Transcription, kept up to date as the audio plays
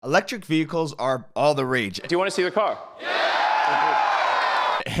Electric vehicles are all the rage. Do you want to see the car?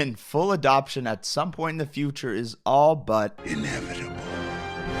 And full adoption at some point in the future is all but inevitable.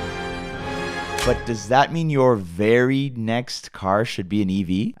 But does that mean your very next car should be an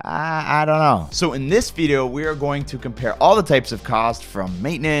EV? I don't know. So in this video, we are going to compare all the types of cost from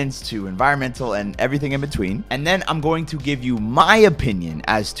maintenance to environmental and everything in between. And then I'm going to give you my opinion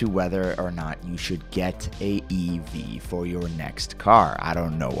as to whether or not you should get a EV for your next car. I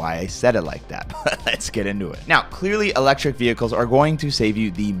don't know why I said it like that, but let's get into it. Now, clearly electric vehicles are going to save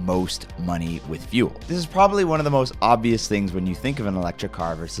you the most money with fuel. This is probably one of the most obvious things when you think of an electric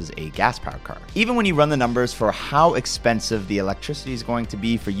car versus a gas-powered car. Even when you run the numbers for how expensive the electricity is going to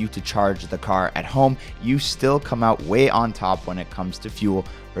be for you to charge the car at home, you still come out way on top when it comes to fuel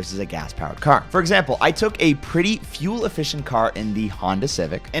versus a gas-powered car. For example, I took a pretty fuel-efficient car in the Honda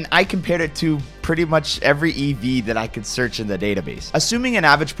Civic, and I compared it to pretty much every EV that I could search in the database. Assuming an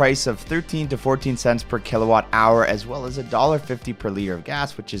average price of 13 to 14 cents per kilowatt hour, as well as $1.50 per liter of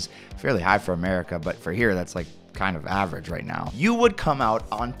gas, which is fairly high for America, but for here, that's like kind of average right now, you would come out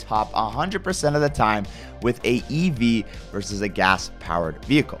on top 100% of the time with a EV versus a gas-powered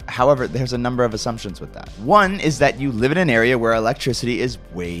vehicle. However, there's a number of assumptions with that. One is that you live in an area where electricity is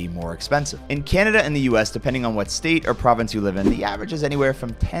way more expensive. In Canada and the US, depending on what state or province you live in, the average is anywhere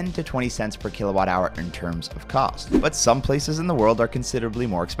from 10 to 20 cents per kilowatt hour in terms of cost. But some places in the world are considerably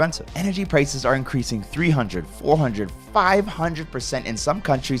more expensive. Energy prices are increasing 300, 400, 500% in some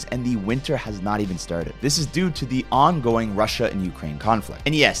countries, and the winter has not even started. This is due to the ongoing Russia and Ukraine conflict.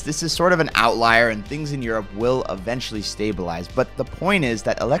 And yes, this is sort of an outlier and things in Europe will eventually stabilize, but the point is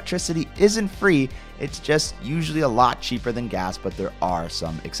that electricity isn't free. It's just usually a lot cheaper than gas, but there are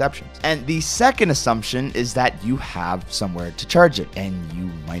some exceptions. And the second assumption is that you have somewhere to charge it, and you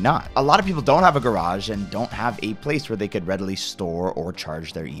might not. A lot of people don't have a garage and don't have a place where they could readily store or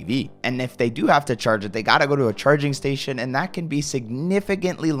charge their EV. And if they do have to charge it, they gotta go to a charging station, and that can be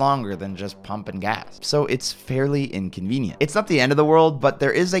significantly longer than just pumping gas. So it's fairly inconvenient. It's not the end of the world, but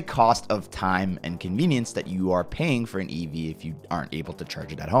there is a cost of time and convenience that you are paying for an EV if you aren't able to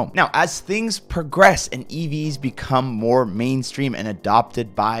charge it at home. Now, as things progress and EVs become more mainstream and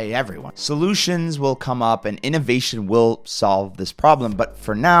adopted by everyone, solutions will come up and innovation will solve this problem. But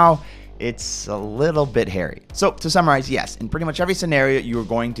for now, it's a little bit hairy. So to summarize, yes, in pretty much every scenario, you are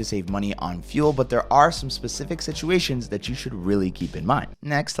going to save money on fuel, but there are some specific situations that you should really keep in mind.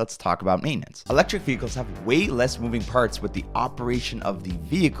 Next, let's talk about maintenance. Electric vehicles have way less moving parts with the operation of the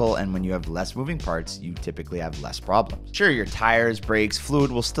vehicle, and when you have less moving parts, you typically have less problems. Sure, your tires, brakes,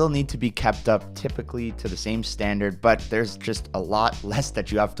 fluid will still need to be kept up typically to the same standard, but there's just a lot less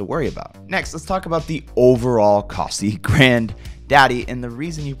that you have to worry about. Next, let's talk about the overall cost, the grand daddy, and the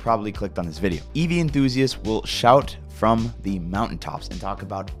reason you probably clicked on this video. EV enthusiasts will shout from the mountaintops and talk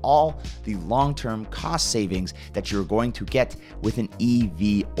about all the long-term cost savings that you're going to get with an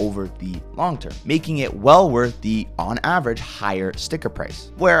EV over the long term, making it well worth the, on average, higher sticker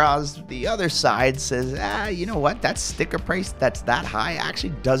price. Whereas the other side says, you know what, that sticker price that's that high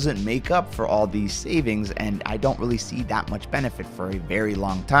actually doesn't make up for all these savings, and I don't really see that much benefit for a very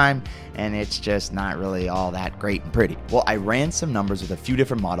long time, and it's just not really all that great and pretty. Well, I ran some numbers with a few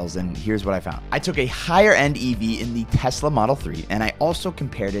different models, and here's what I found. I took a higher end EV in the Tesla Model 3, and I also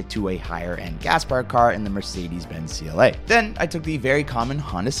compared it to a higher end gas-powered car in the Mercedes-Benz CLA. Then I took the very common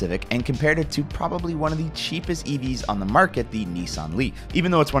Honda Civic and compared it to probably one of the cheapest EVs on the market, the Nissan Leaf.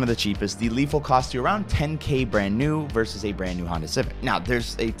 Even though it's one of the cheapest, the Leaf will cost you around $10K brand new versus a brand new Honda Civic. Now,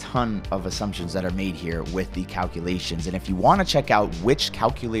 there's a ton of assumptions that are made here with the calculations, and if you want to check out which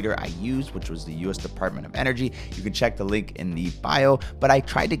calculator I used, which was the US Department of Energy, you can check the link in the bio, but I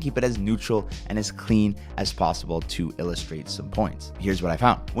tried to keep it as neutral and as clean as possible to illustrate some points. Here's what I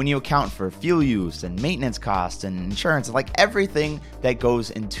found. When you account for fuel use and maintenance costs and insurance, like everything that goes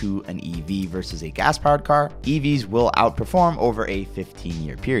into an EV versus a gas-powered car, EVs will outperform over a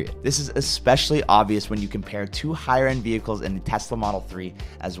 15-year period. This is especially obvious when you compare two higher-end vehicles in the Tesla Model 3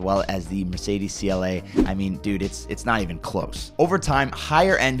 as well as the Mercedes CLA. I mean, dude, it's not even close. Over time,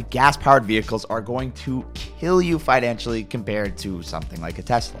 higher-end gas-powered vehicles are going to kill you financially compared to something like a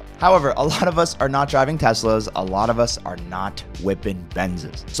Tesla. However, a lot of us are not driving Teslas. A lot of us are not whipping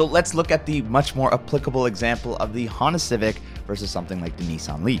Benzes. So let's look at the much more applicable example of the Honda Civic versus something like the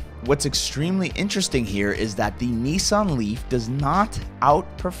Nissan Leaf. What's extremely interesting here is that the Nissan Leaf does not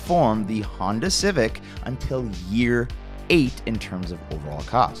outperform the Honda Civic until year 8 in terms of overall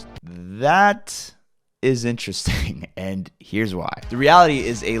cost. That is interesting, and here's why. The reality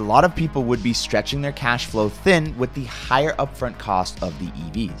is a lot of people would be stretching their cash flow thin with the higher upfront cost of the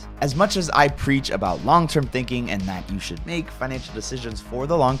EVs. As much as I preach about long-term thinking and that you should make financial decisions for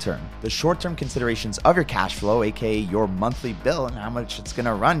the long term, the short-term considerations of your cash flow, aka your monthly bill and how much it's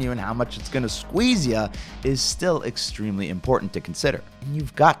gonna run you and how much it's gonna squeeze you, is still extremely important to consider. And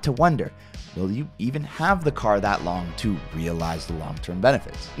you've got to wonder, will you even have the car that long to realize the long-term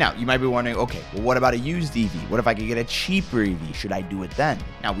benefits? Now, you might be wondering, okay, well, what about a used EV? What if I could get a cheaper EV? Should I do it then?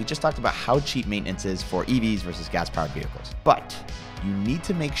 Now, we just talked about how cheap maintenance is for EVs versus gas-powered vehicles. But you need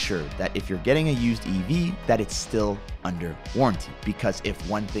to make sure that if you're getting a used EV, that it's still under warranty. Because if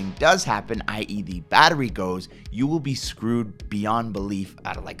one thing does happen, i.e. the battery goes, you will be screwed beyond belief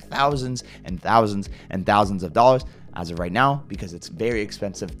out of like thousands and thousands and thousands of dollars as of right now, because it's very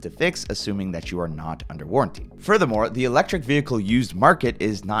expensive to fix, assuming that you are not under warranty. Furthermore, the electric vehicle used market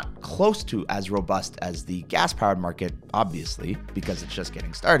is not close to as robust as the gas-powered market, obviously, because it's just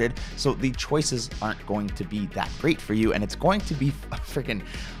getting started. So the choices aren't going to be that great for you, and it's going to be freaking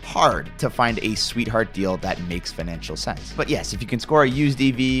hard to find a sweetheart deal that makes financial sense. But yes, if you can score a used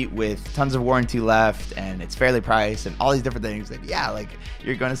EV with tons of warranty left and it's fairly priced and all these different things, then yeah, like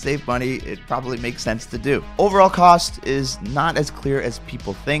you're going to save money. It probably makes sense to do. Overall cost is not as clear as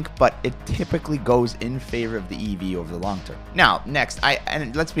people think, but it typically goes in favor of the EV over the long term. Now, next,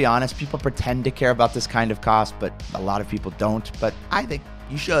 and let's be honest, people pretend to care about this kind of cost, but a lot of people don't, but I think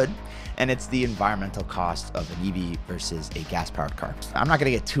you should. And it's the environmental cost of an EV versus a gas-powered car. I'm not gonna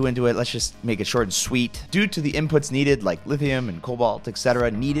get too into it. Let's just make it short and sweet. Due to the inputs needed, like lithium and cobalt,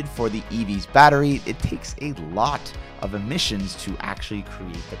 etc., needed for the EV's battery, it takes a lot of emissions to actually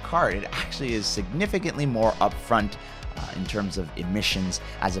create the car. It actually is significantly more upfront in terms of emissions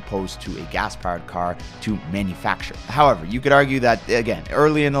as opposed to a gas-powered car to manufacture. However, you could argue that, again,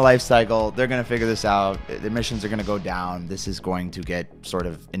 early in the life cycle, they're going to figure this out. The emissions are going to go down. This is going to get sort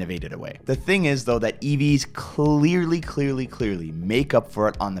of innovated away. The thing is, though, that EVs clearly make up for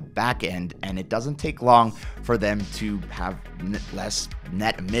it on the back end, and it doesn't take long for them to have less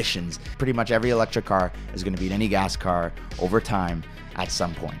net emissions. Pretty much every electric car is going to beat any gas car over time at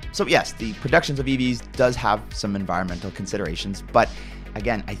some point. So yes, the productions of EVs does have some environmental considerations, but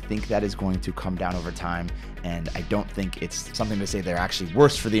again, I think that is going to come down over time, and I don't think it's something to say they're actually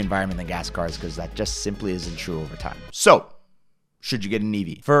worse for the environment than gas cars, because that just simply isn't true over time. So, should you get an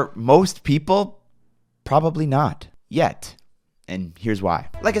EV? For most people, probably not yet. And here's why.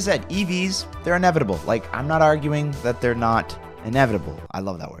 Like I said, EVs, they're inevitable. Like, I'm not arguing that they're not inevitable. I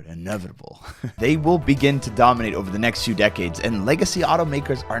love that word, inevitable. They will begin to dominate over the next few decades, and legacy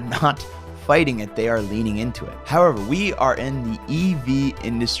automakers are not fighting it, they are leaning into it. However, we are in the EV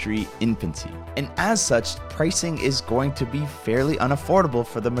industry infancy, and as such, pricing is going to be fairly unaffordable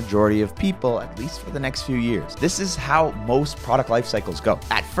for the majority of people, at least for the next few years. This is how most product life cycles go.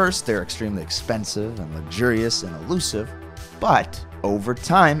 At first, they're extremely expensive and luxurious and elusive, but over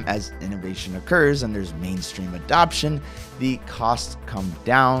time, as innovation occurs and there's mainstream adoption, the costs come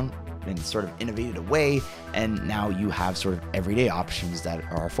down and sort of innovated away, and now you have sort of everyday options that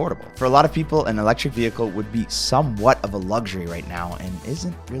are affordable. For a lot of people, an electric vehicle would be somewhat of a luxury right now and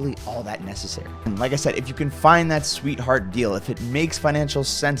isn't really all that necessary. And like I said, if you can find that sweetheart deal, if it makes financial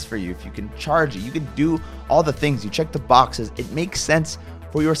sense for you, if you can charge it, you can do all the things, you check the boxes, it makes sense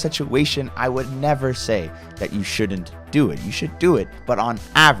for your situation, I would never say that you shouldn't do it. You should do it, but on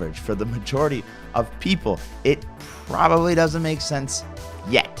average, for the majority of people, it probably doesn't make sense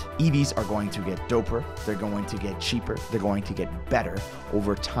yet. EVs are going to get doper, they're going to get cheaper, they're going to get better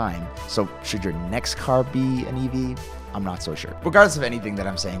over time. So should your next car be an EV? I'm not so sure. Regardless of anything that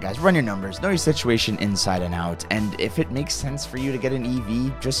I'm saying, guys, run your numbers, know your situation inside and out, and if it makes sense for you to get an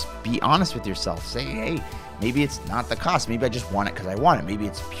EV, just be honest with yourself. Say, hey, maybe it's not the cost, maybe I just want it because I want it, maybe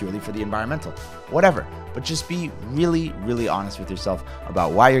it's purely for the environmental, whatever. But just be really honest with yourself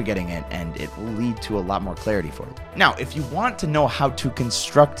about why you're getting it, and it will lead to a lot more clarity for you. Now, if you want to know how to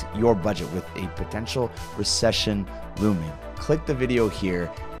construct your budget with a potential recession looming, click the video here,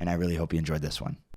 and I really hope you enjoyed this one.